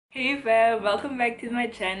Hey fam, welcome back to my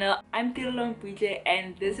channel. I'm Tirelo Mputle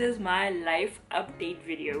and this is my life update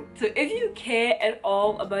video. So if you care at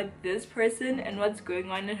all about this person and what's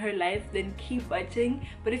going on in her life, then keep watching.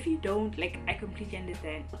 But if you don't, I completely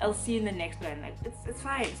understand. I'll see you in the next one. It's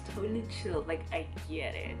fine, it's totally chill, I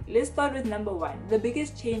get it. Let's start with number one. The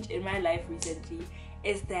biggest change in my life recently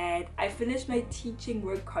is that I finished my teaching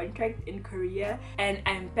work contract in Korea and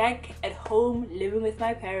I'm back at home living with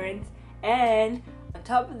my parents, and on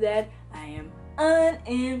top of that, I am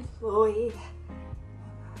unemployed.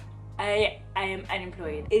 I am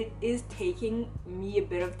unemployed. It is taking me a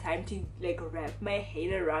bit of time to wrap my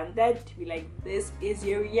head around that, to be like, this is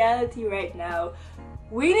your reality right now.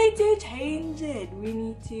 We need to change it. We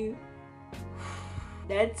need to.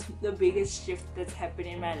 That's the biggest shift that's happened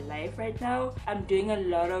in my life right now. I'm doing a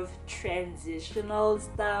lot of transitional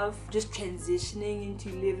stuff, just transitioning into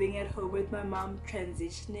living at home with my mom,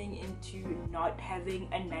 transitioning into not having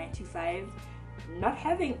a 9 to 5, not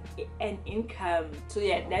having an income. So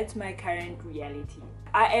yeah, that's my current reality.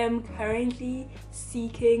 I am currently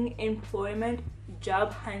seeking employment,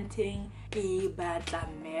 job hunting.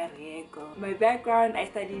 My background, I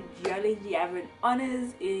studied geology. I have an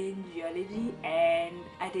honors in geology and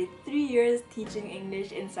I did 3 years teaching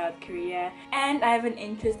English in South Korea, and I have an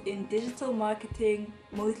interest in digital marketing,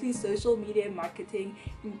 mostly social media marketing.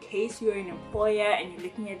 In case you're an employer and you're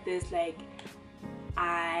looking at this,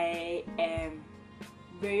 I am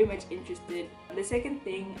very much interested. The second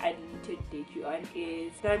thing I need to update you on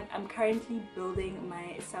is that I'm currently building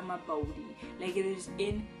my summer body. It is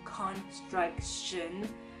in construction.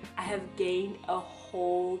 I have gained a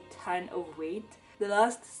whole ton of weight. The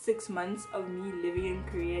last 6 months of me living in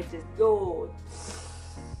Korea, the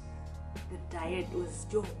diet was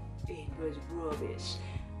it was rubbish.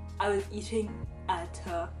 I was eating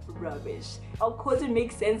utter rubbish. Of course, it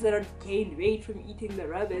makes sense that I gained weight from eating the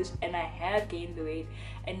rubbish, and I have gained the weight,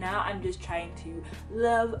 and now I'm just trying to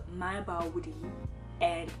love my body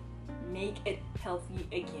and make it healthy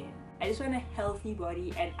again. I just want a healthy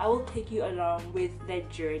body, and I will take you along with that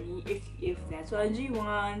journey if that's what you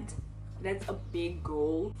want. That's a big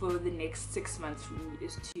goal for the next 6 months for me,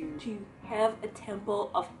 is to have a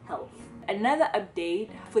temple of health. Another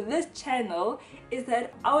update for this channel is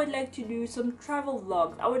that I would like to do some travel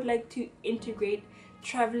vlogs. I would like to integrate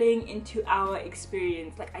traveling into our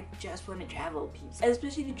experience. I just want to travel, peeps,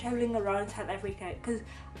 especially traveling around South Africa, because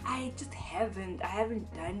I haven't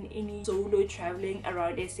done any solo traveling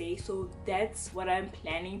around SA, so that's what I'm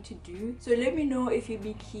planning to do. So let me know if you'd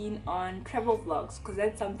be keen on travel vlogs, because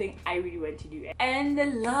that's something I really want to do. And the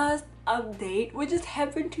last update, which just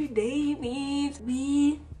happened today, peeps,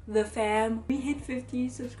 the fam, we hit 50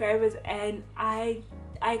 subscribers, and I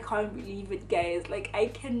can't believe it, guys. I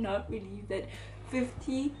cannot believe that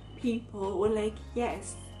 50 people were like,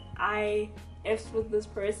 yes, I F's with this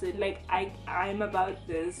person, I'm about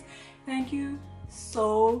this. Thank you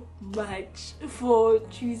so much for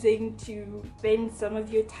choosing to spend some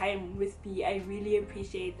of your time with me. I really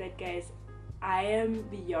appreciate that, guys. I am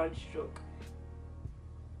beyond shook.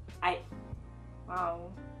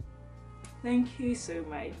 Wow, thank you so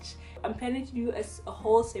much. I'm planning to do a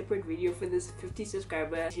whole separate video for this 50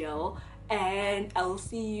 subscriber deal, and I'll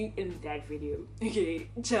see you in that video. Okay,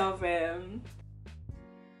 ciao fam.